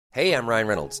Hey, I'm Ryan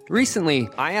Reynolds. Recently,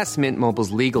 I asked Mint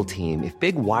Mobile's legal team if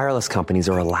big wireless companies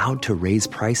are allowed to raise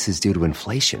prices due to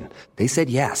inflation. They said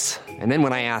yes. And then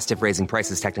when I asked if raising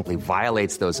prices technically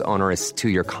violates those onerous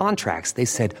two-year contracts, they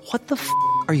said, "What the f***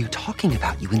 are you talking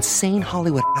about, you insane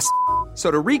Hollywood ass?" So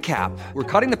to recap, we're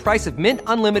cutting the price of Mint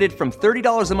Unlimited from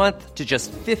 $30 a month to just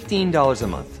 $15 a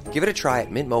month. Give it a try at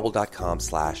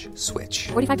mintmobile.com/switch.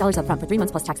 $45 up front for 3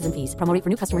 months plus taxes and fees. Promo rate for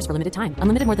new customers for limited time.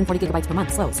 Unlimited more than 40 gigabytes per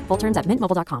month. Slows full terms at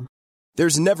mintmobile.com.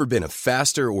 There's never been a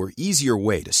faster or easier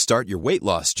way to start your weight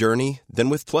loss journey than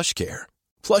with PlushCare.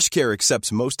 PlushCare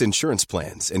accepts most insurance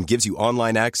plans and gives you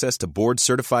online access to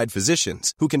board-certified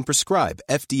physicians who can prescribe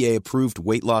FDA-approved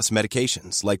weight loss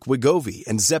medications like Wegovy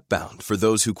and Zepbound for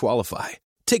those who qualify.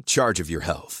 Take charge of your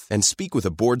health and speak with a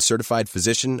board-certified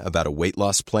physician about a weight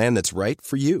loss plan that's right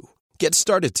for you. Get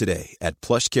started today at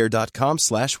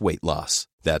plushcare.com/weight loss.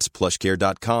 That's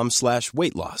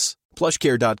plushcare.com/weight loss.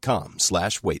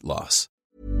 plushcare.com/weight loss.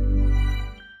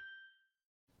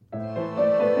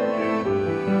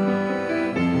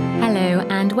 Hello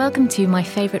and welcome to My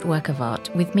Favourite Work of Art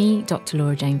with me, Dr.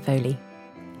 Laura Jane Foley.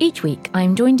 Each week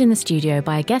I'm joined in the studio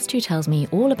by a guest who tells me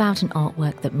all about an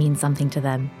artwork that means something to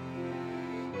them.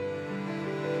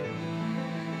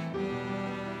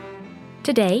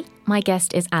 Today, my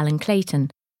guest is Alan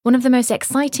Clayton, one of the most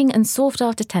exciting and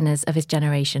sought-after tenors of his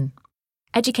generation.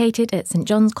 Educated at St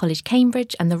John's College,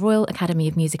 Cambridge and the Royal Academy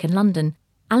of Music in London,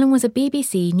 Alan was a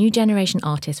BBC New Generation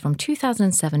artist from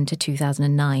 2007 to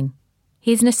 2009.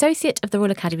 He is an associate of the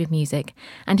Royal Academy of Music,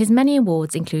 and his many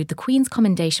awards include the Queen's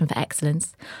Commendation for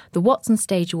Excellence, the Watson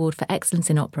Stage Award for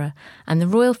Excellence in Opera, and the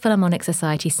Royal Philharmonic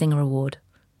Society Singer Award.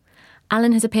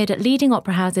 Alan has appeared at leading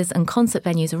opera houses and concert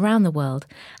venues around the world,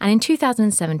 and in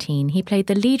 2017 he played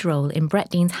the lead role in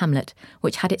Brett Dean's Hamlet,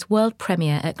 which had its world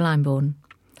premiere at Glyndebourne.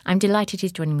 I'm delighted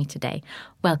he's joining me today.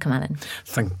 Welcome, Alan.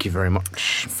 Thank you very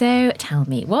much. So tell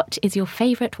me, what is your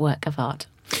favourite work of art?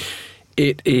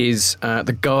 It is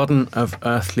The Garden of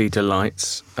Earthly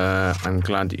Delights. I'm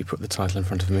glad that you put the title in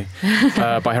front of me.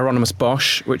 By Hieronymus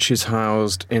Bosch, which is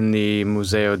housed in the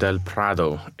Museo del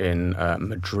Prado in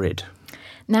Madrid.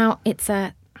 Now, it's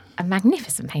a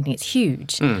magnificent painting. It's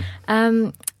huge. Tell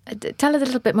us a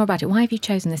little bit more about it. Why have you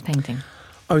chosen this painting?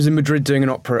 I was in Madrid doing an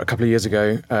opera a couple of years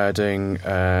ago, doing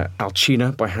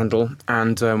Alcina by Handel,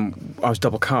 and I was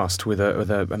double cast with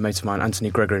a mate of mine, Anthony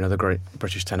Gregory, another great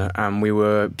British tenor, and we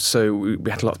had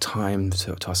a lot of time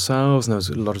to ourselves, and there was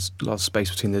a lot of space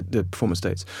between the performance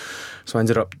dates. So I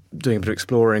ended up doing a bit of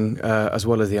exploring, as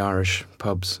well as the Irish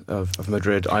pubs of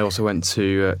Madrid. I also went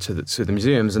to the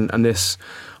museums, and this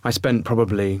I spent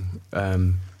probably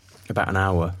about an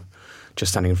hour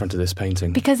just standing in front of this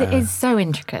painting. Because it is so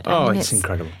intricate. It's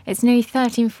incredible. It's nearly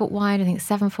 13 foot wide, I think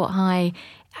 7 foot high.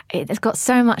 It's got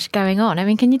so much going on. I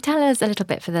mean, can you tell us a little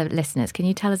bit for the listeners? Can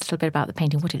you tell us a little bit about the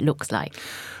painting, what it looks like?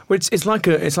 Well, it's like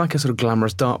a sort of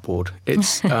glamorous dartboard.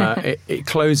 It's it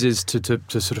closes to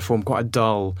sort of form quite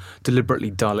a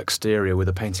deliberately dull exterior with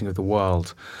a painting of the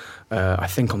world. I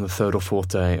think on the third or fourth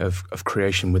day of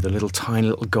creation, with a tiny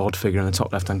little god figure in the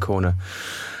top left-hand corner.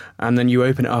 And then you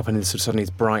open it up and it's suddenly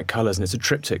it's bright colours, and it's a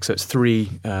triptych, so it's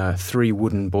three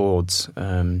wooden boards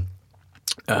portraying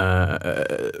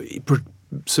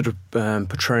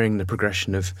the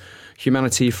progression of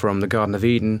humanity from the Garden of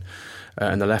Eden.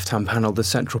 In the left-hand panel, the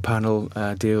central panel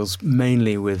deals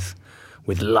mainly with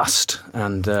lust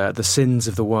and the sins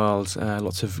of the world,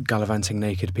 lots of gallivanting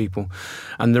naked people.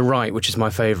 And the right, which is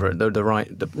my favourite, the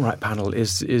right panel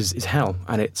is hell,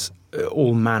 and it's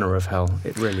all manner of hell.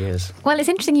 It really is. Well, it's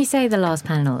interesting you say the last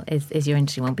panel is your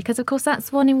interesting one, because of course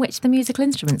that's one in which the musical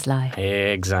instruments lie.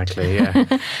 Exactly, yeah.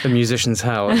 The musician's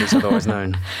hell, as it's otherwise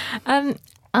known.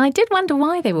 I did wonder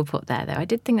why they were put there, though. I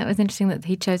did think that was interesting that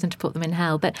he'd chosen to put them in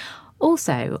hell. But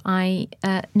also, I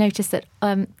noticed that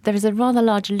there is a rather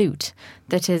large lute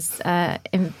that has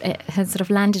sort of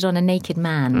landed on a naked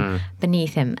man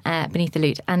beneath him, beneath the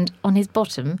lute. And on his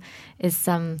bottom is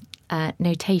some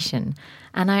notation.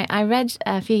 And I read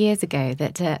a few years ago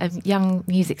that a young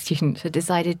music student had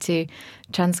decided to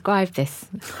transcribe this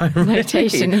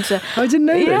notation into... I didn't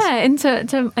know this. Yeah,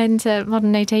 into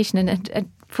modern notation and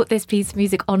put this piece of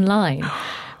music online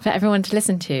for everyone to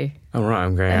listen to. Oh, right,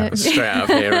 I'm going straight out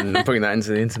of here and putting that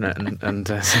into the internet and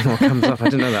seeing what comes up. I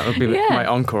didn't know that. That would be my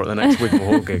encore at the next Wigmore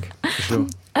Hall gig, for sure.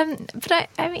 But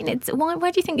I mean,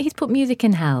 why do you think he's put music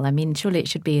in hell? I mean, surely it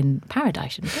should be in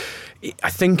paradise, shouldn't it? I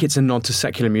think it's a nod to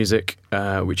secular music,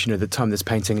 which, the time of this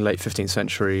painting, late 15th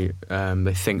century,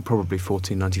 they think probably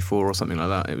 1494 or something like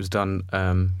that. It was done.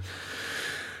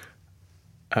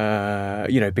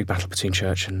 big battle between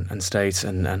church and state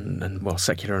and well,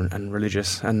 secular and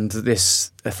religious. And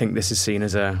I think this is seen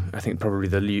as probably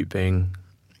the lute being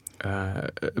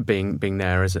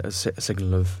there as a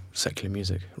signal of secular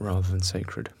music rather than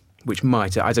sacred. Which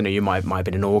might have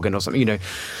been an organ or something.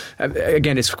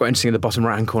 Again, it's quite interesting. At the bottom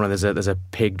right hand corner, there's a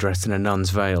pig dressed in a nun's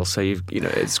veil. So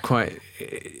it's quite.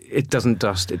 It doesn't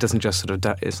just sort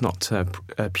of. It's not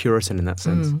Puritan in that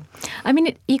sense. I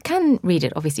mean, you can read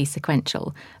it obviously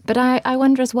sequential, but I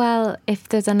wonder as well if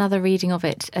there's another reading of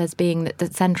it as being that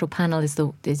the central panel is the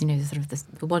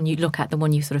one you look at, the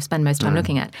one you sort of spend most time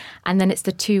looking at, and then it's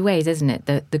the two ways, isn't it?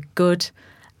 The good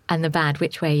and the bad.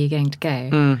 Which way are you going to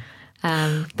go?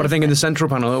 But I think in the central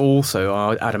panel also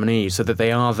are Adam and Eve, so that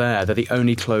they are there. They're the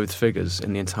only clothed figures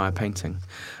in the entire painting.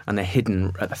 And they're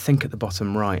hidden, I think, at the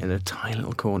bottom right in a tiny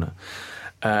little corner.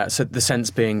 So the sense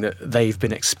being that they've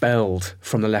been expelled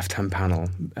from the left-hand panel,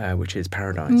 which is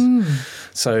paradise.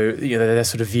 So they're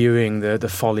sort of viewing the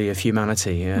folly of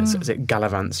humanity as it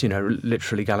gallivants,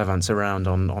 literally gallivants around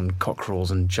on cockerels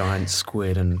and giant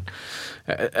squid. And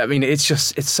I mean, it's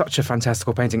such a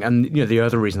fantastical painting. And the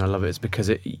other reason I love it is because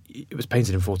it was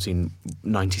painted in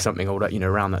 1490 something or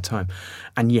around that time,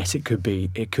 and yet it could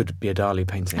be a Dali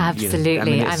painting.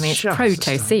 Absolutely, I mean it's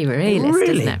proto-surrealist,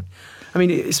 isn't it? I mean,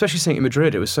 especially seeing it in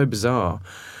Madrid, it was so bizarre,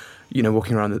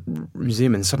 walking around the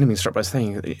museum and suddenly being struck by this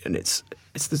thing. And it's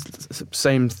the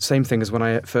same thing as when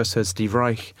I first heard Steve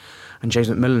Reich and James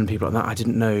Macmillan and people like that. I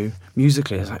didn't know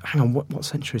musically. I was like, hang on, what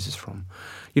century is this from?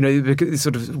 Because this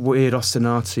sort of weird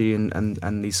ostinati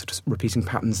and these sort of repeating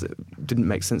patterns that didn't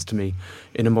make sense to me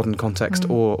in a modern context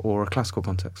or a classical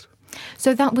context.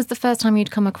 So that was the first time you'd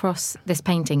come across this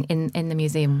painting in the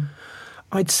museum?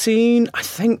 I'd seen, I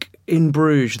think, in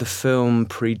Bruges, the film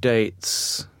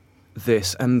predates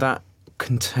this, and that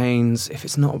contains, if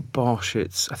it's not Bosch,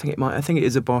 I think it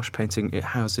is a Bosch painting. It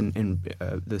housed in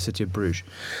the city of Bruges.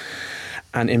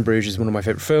 And In Bruges is one of my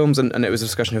favourite films, and it was a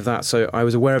discussion of that. So I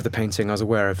was aware of the painting. I was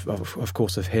aware of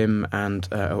course, of him and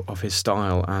of his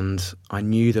style. And I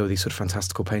knew there were these sort of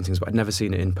fantastical paintings, but I'd never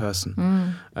seen it in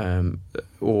person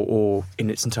or in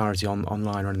its entirety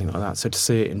online or anything like that. So to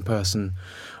see it in person,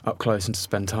 up close, and to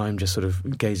spend time just sort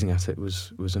of gazing at it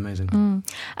was amazing.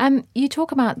 You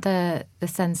talk about the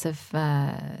sense of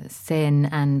sin,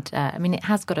 and I mean, it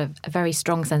has got a very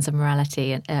strong sense of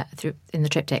morality in the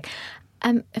triptych.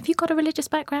 Have you got a religious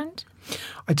background?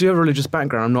 I do have a religious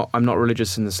background. I'm not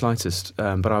religious in the slightest,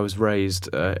 but I was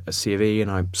raised at C of E,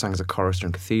 and I sang as a chorister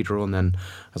in cathedral, and then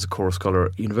as a choral scholar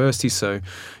at university. So,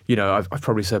 I've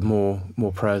probably said more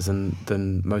prayers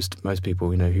than most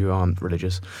people, who aren't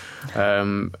religious.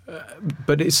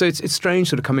 But it's strange,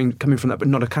 sort of coming from that, but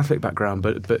not a Catholic background,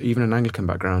 but even an Anglican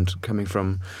background, coming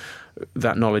from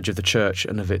that knowledge of the church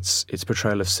and of its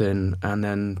portrayal of sin, and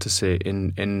then to see it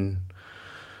in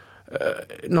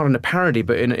not in a parody,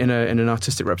 but in an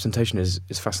artistic representation is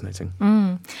fascinating.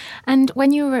 And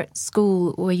when you were at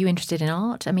school, were you interested in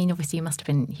art? I mean, obviously you must have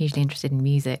been hugely interested in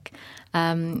music.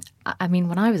 I mean,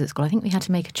 when I was at school, I think we had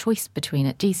to make a choice between,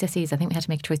 at GCSEs, I think we had to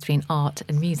make a choice between art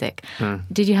and music.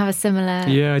 Did you have a similar...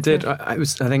 Yeah, I did. I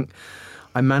think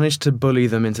I managed to bully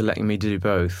them into letting me do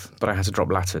both, but I had to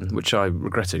drop Latin, which I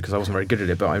regretted because I wasn't very good at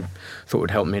it, but I thought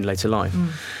would help me in later life.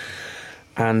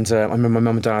 And I remember my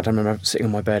mum and dad, sitting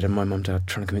on my bed and my mum and dad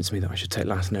trying to convince me that I should take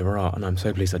Latin over art, and I'm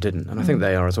so pleased I didn't. And I think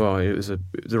they are as well. It was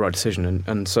the right decision.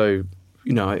 And so,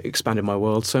 I expanded my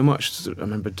world so much. I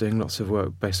remember doing lots of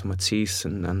work based on Matisse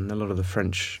and a lot of the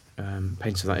French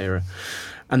painters of that era.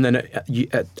 And then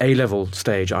at A-level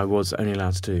stage, I was only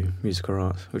allowed to do music or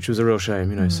art, which was a real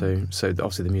shame, so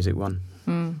obviously the music won.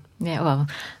 Yeah, well,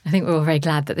 I think we're all very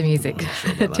glad that the music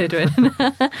did win.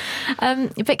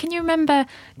 But can you remember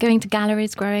going to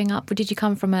galleries growing up? Or did you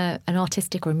come from an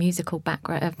artistic or a musical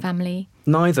background family?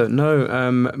 Neither,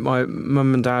 no. My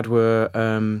mum and dad were...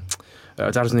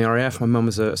 dad was in the RAF, my mum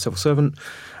was a civil servant,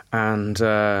 and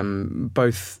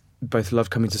both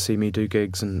loved coming to see me do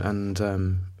gigs and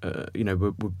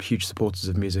were huge supporters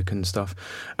of music and stuff.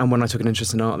 And when I took an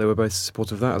interest in art, they were both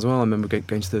supportive of that as well. I remember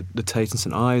going to the Tate in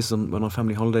St Ives on our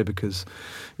family holiday because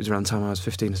it was around the time I was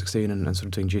 15 or 16 and sort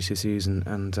of doing GCSEs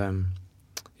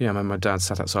my dad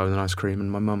sat outside with an ice cream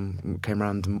and my mum came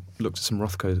around and looked at some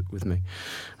Rothko with me.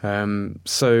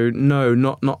 So no,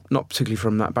 not particularly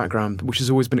from that background, which has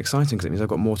always been exciting because it means I've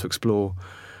got more to explore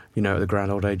at the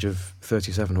grand old age of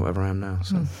 37 or whatever I am now.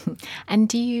 So.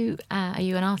 And are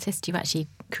you an artist? Do you actually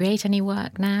create any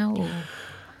work now? Or?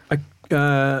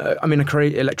 I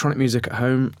create electronic music at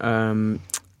home.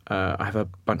 I have a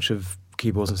bunch of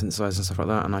keyboards and synthesizers and stuff like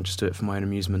that, and I just do it for my own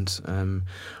amusement.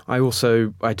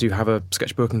 I do have a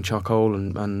sketchbook and charcoal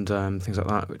and things like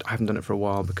that. I haven't done it for a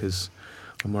while because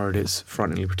I'm worried it's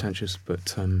frighteningly pretentious,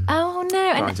 but oh no!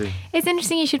 And it's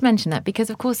interesting you should mention that because,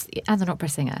 of course, as an opera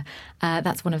singer,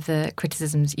 that's one of the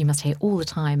criticisms you must hear all the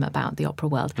time about the opera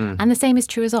world. And the same is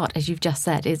true as art, as you've just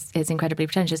said. It's incredibly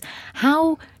pretentious.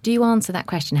 How do you answer that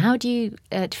question? How do you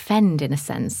defend, in a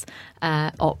sense,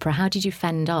 opera? How did you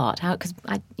defend art? Because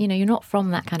you're not from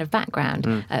that kind of background,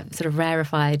 sort of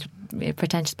rarefied,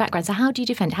 pretentious background. So how do you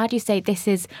defend? How do you say this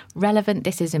is relevant?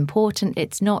 This is important.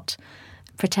 It's not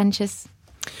pretentious.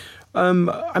 I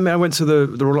went to the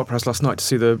Royal Opera House last night to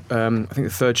see the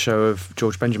third show of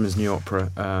George Benjamin's new opera,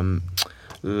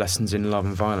 Lessons in Love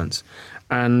and Violence,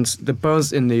 and the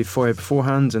buzz in the foyer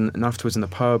beforehand and afterwards in the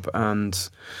pub, and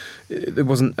there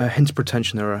wasn't a hint of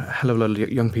pretension. There were a hell of a lot of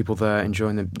young people there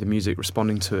enjoying the music,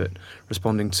 responding to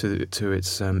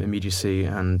its immediacy,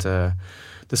 and the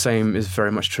same is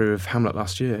very much true of Hamlet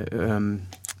last year.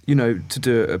 To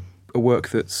do a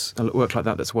work like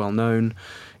that's well known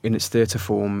in its theatre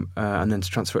form, and then to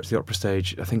transfer it to the opera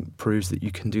stage, I think proves that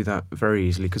you can do that very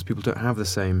easily because people don't have the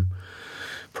same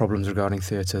problems regarding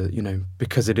theatre,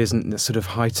 because it isn't the sort of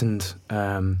heightened,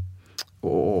 I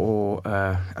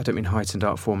don't mean heightened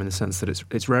art form in the sense that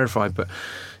it's rarefied, but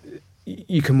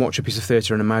you can watch a piece of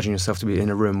theatre and imagine yourself to be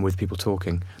in a room with people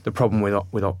talking. The problem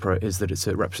with opera is that it's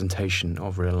a representation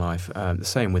of real life, the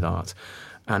same with art.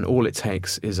 And all it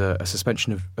takes is a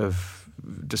suspension of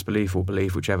disbelief or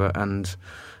belief, whichever, and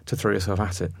to throw yourself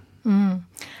at it.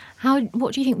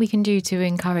 What do you think we can do to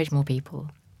encourage more people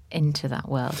into that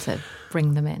world, to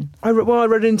bring them in? I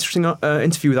read an interesting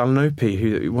interview with Alan Opie,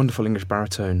 who's a wonderful English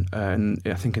baritone, and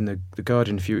I think in the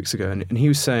Guardian a few weeks ago, and he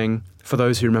was saying, for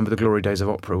those who remember the glory days of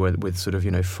opera with sort of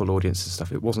full audiences and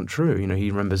stuff, it wasn't true.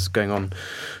 He remembers going on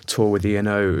tour with the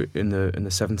E&O in the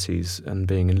 70s and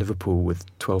being in Liverpool with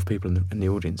 12 people in the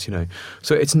audience.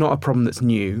 So it's not a problem that's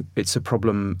new. It's a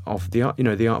problem of the art.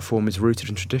 The art form is rooted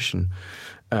in tradition,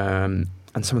 and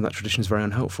some of that tradition is very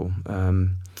unhelpful.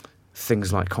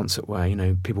 Things like concert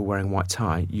wear, people wearing white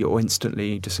tie, you're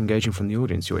instantly disengaging from the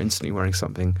audience. You're instantly wearing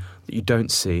something that you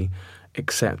don't see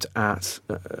except at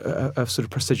a sort of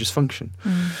prestigious function.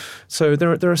 So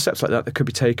there are steps like that could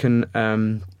be taken.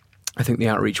 I think the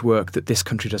outreach work that this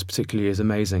country does particularly is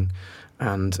amazing,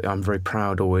 and I'm very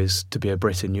proud always to be a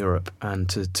Brit in Europe and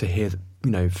to hear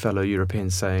fellow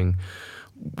Europeans saying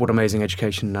what amazing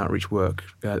education and outreach work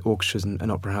orchestras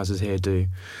and opera houses here do.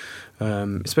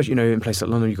 Especially, in places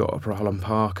like London, you've got Opera Holland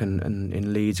Park, and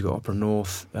in Leeds, you've got Opera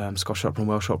North, Scottish Opera and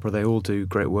Welsh Opera. They all do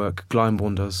great work.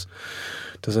 Glyndebourne does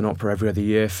an opera every other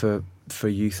year for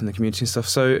youth in the community and stuff.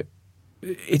 So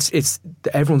it's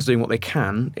everyone's doing what they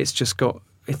can. It's just got,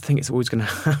 I think it's always going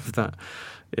to have that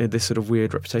this sort of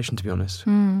weird reputation, to be honest.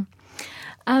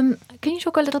 Can you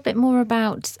talk a little bit more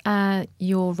about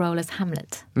your role as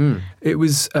Hamlet? It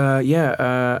was,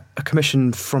 a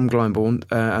commission from Glyndebourne,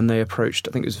 and they approached,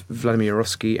 I think it was Vladimir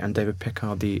Yarovsky and David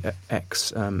Pickard, the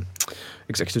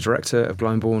ex-executive director of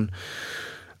Glyndebourne,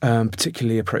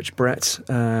 particularly approached Brett,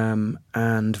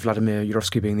 and Vladimir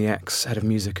Yarovsky being the ex-head of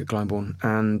music at Glyndebourne.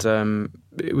 And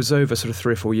it was over sort of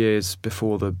 3 or 4 years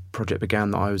before the project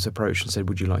began that I was approached and said,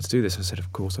 would you like to do this? I said,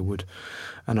 of course I would.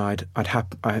 And I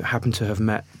happened to have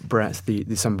met Brett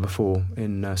the summer before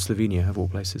in Slovenia, of all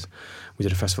places. We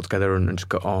did a festival together and just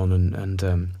got on. And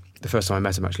the first time I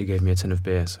met him actually gave me a tin of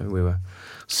beer, so we were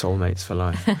soulmates for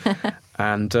life.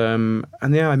 and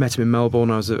I met him in Melbourne.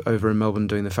 I was over in Melbourne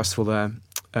doing the festival there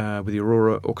with the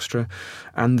Aurora Orchestra,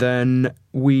 and then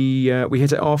we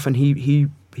hit it off, and he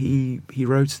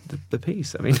wrote the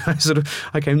piece. I mean,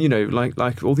 I came,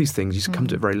 like all these things, you just come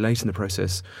to it very late in the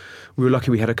process. We were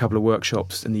lucky we had a couple of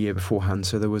workshops in the year beforehand,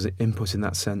 so there was input in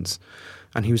that sense.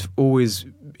 And he was always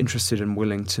interested and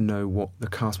willing to know what the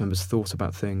cast members thought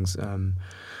about things.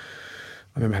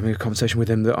 I remember having a conversation with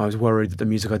him that I was worried that the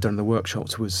music I'd done in the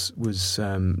workshops was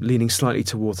leaning slightly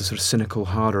towards the sort of cynical,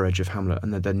 harder edge of Hamlet,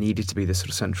 and that there needed to be this sort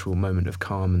of central moment of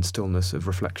calm and stillness, of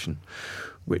reflection,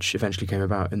 which eventually came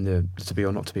about in the To Be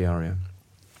or Not to Be aria,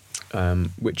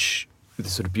 which with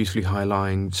the sort of beautifully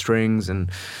high-lying strings and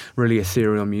really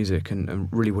ethereal music and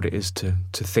really what it is to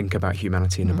think about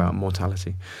humanity and about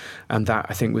mortality. And that,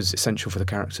 I think, was essential for the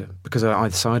character, because on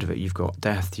either side of it, you've got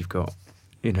death, you've got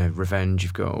revenge,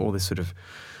 you've got all this sort of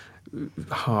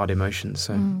hard emotions.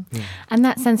 So, yeah. And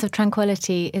that sense of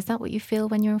tranquility, is that what you feel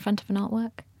when you're in front of an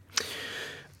artwork?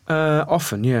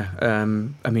 Often, yeah.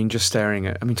 Just staring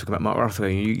at, talking about Mark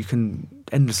Rothko, you can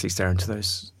endlessly stare into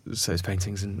those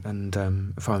paintings and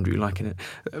find what you like in it.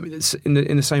 It's in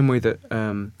the same way that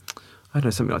I don't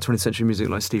know, something like 20th century music,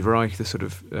 like Steve Reich, the sort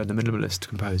of the minimalist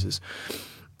composers.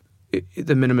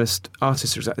 The minimalist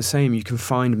artists are exactly the same. You can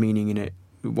find meaning in it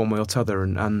one way or t'other,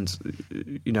 and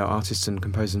you know, artists and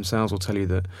composers themselves will tell you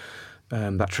that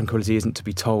that tranquility isn't to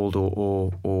be told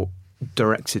or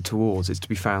directed towards. It's to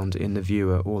be found in the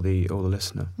viewer or the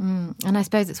listener. And I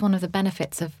suppose it's one of the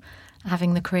benefits of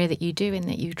having the career that you do, in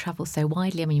that you travel so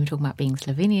widely. I mean, you were talking about being in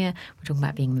Slovenia, we're talking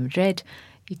about being in Madrid.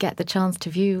 You get the chance to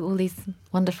view all these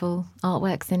wonderful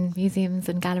artworks in museums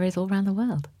and galleries all around the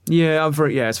world. Yeah,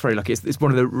 it's very lucky. It's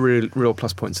one of the real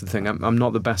plus points of the thing. I'm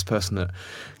not the best person at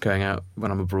going out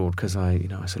when I'm abroad, because I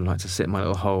sort of like to sit in my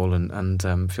little hole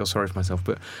and feel sorry for myself.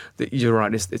 But you're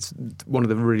right. It's one of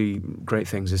the really great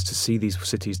things is to see these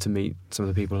cities, to meet some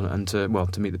of the people, and to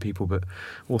meet the people, but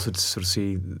also to sort of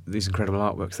see these incredible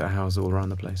artworks that are housed all around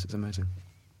the place. It's amazing.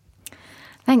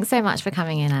 Thanks so much for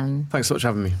coming in, Alan. Thanks so much for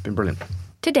having me. It's been brilliant.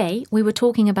 Today, we were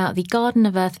talking about the Garden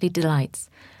of Earthly Delights,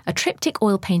 a triptych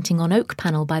oil painting on oak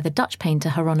panel by the Dutch painter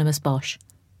Hieronymus Bosch.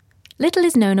 Little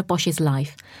is known of Bosch's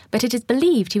life, but it is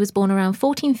believed he was born around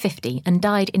 1450 and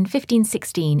died in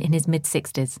 1516 in his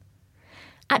mid-60s.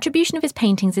 Attribution of his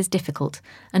paintings is difficult,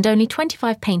 and only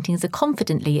 25 paintings are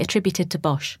confidently attributed to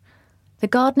Bosch. The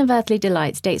Garden of Earthly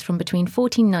Delights dates from between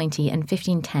 1490 and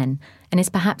 1510 and is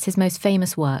perhaps his most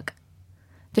famous work.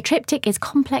 The triptych is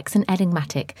complex and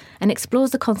enigmatic and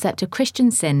explores the concept of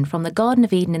Christian sin from the Garden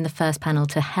of Eden in the first panel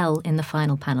to hell in the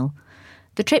final panel.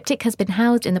 The triptych has been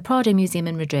housed in the Prado Museum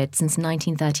in Madrid since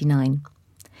 1939.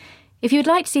 If you would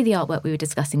like to see the artwork we were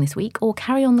discussing this week or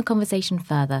carry on the conversation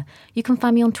further, you can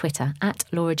find me on Twitter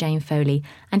 @LauraJaneFoley,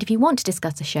 and if you want to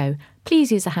discuss the show,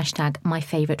 please use the hashtag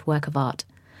 #MyFavouriteWorkOfArt.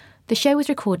 The show was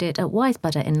recorded at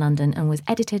Wisebudder in London and was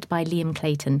edited by Liam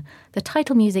Clayton. The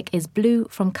title music is Blue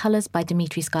from Colours by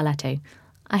Dimitri Scarlatto.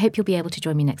 I hope you'll be able to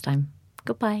join me next time.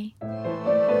 Goodbye.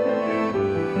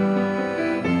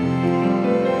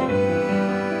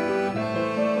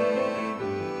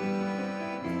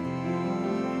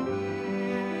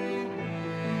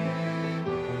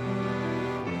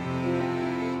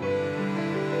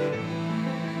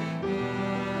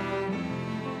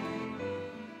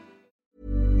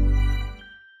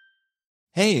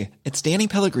 Hey, it's Danny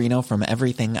Pellegrino from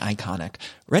Everything Iconic.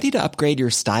 Ready to upgrade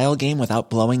your style game without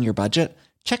blowing your budget?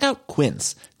 Check out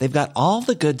Quince. They've got all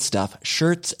the good stuff,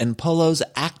 shirts and polos,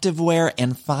 activewear,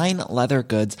 and fine leather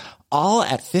goods, all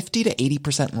at 50 to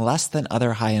 80% less than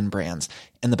other high-end brands.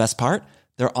 And the best part?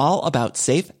 They're all about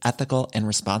safe, ethical, and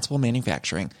responsible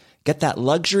manufacturing. Get that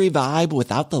luxury vibe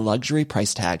without the luxury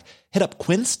price tag. Hit up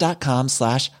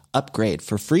quince.com/upgrade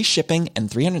for free shipping and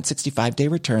 365-day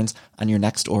returns on your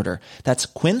next order. That's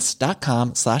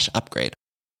quince.com/upgrade.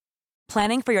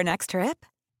 Planning for your next trip?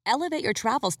 Elevate your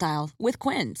travel style with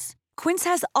Quince. Quince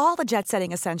has all the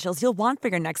jet-setting essentials you'll want for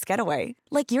your next getaway,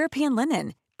 like European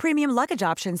linen, premium luggage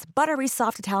options, buttery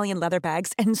soft Italian leather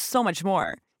bags, and so much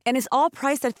more. And is all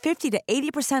priced at 50 to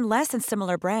 80% less than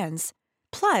similar brands.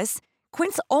 Plus,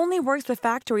 Quince only works with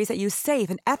factories that use safe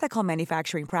and ethical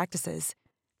manufacturing practices.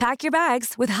 Pack your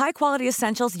bags with high-quality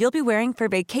essentials you'll be wearing for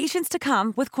vacations to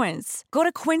come with Quince. Go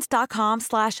to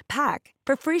quince.com/pack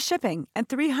for free shipping and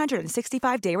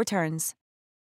 365-day returns.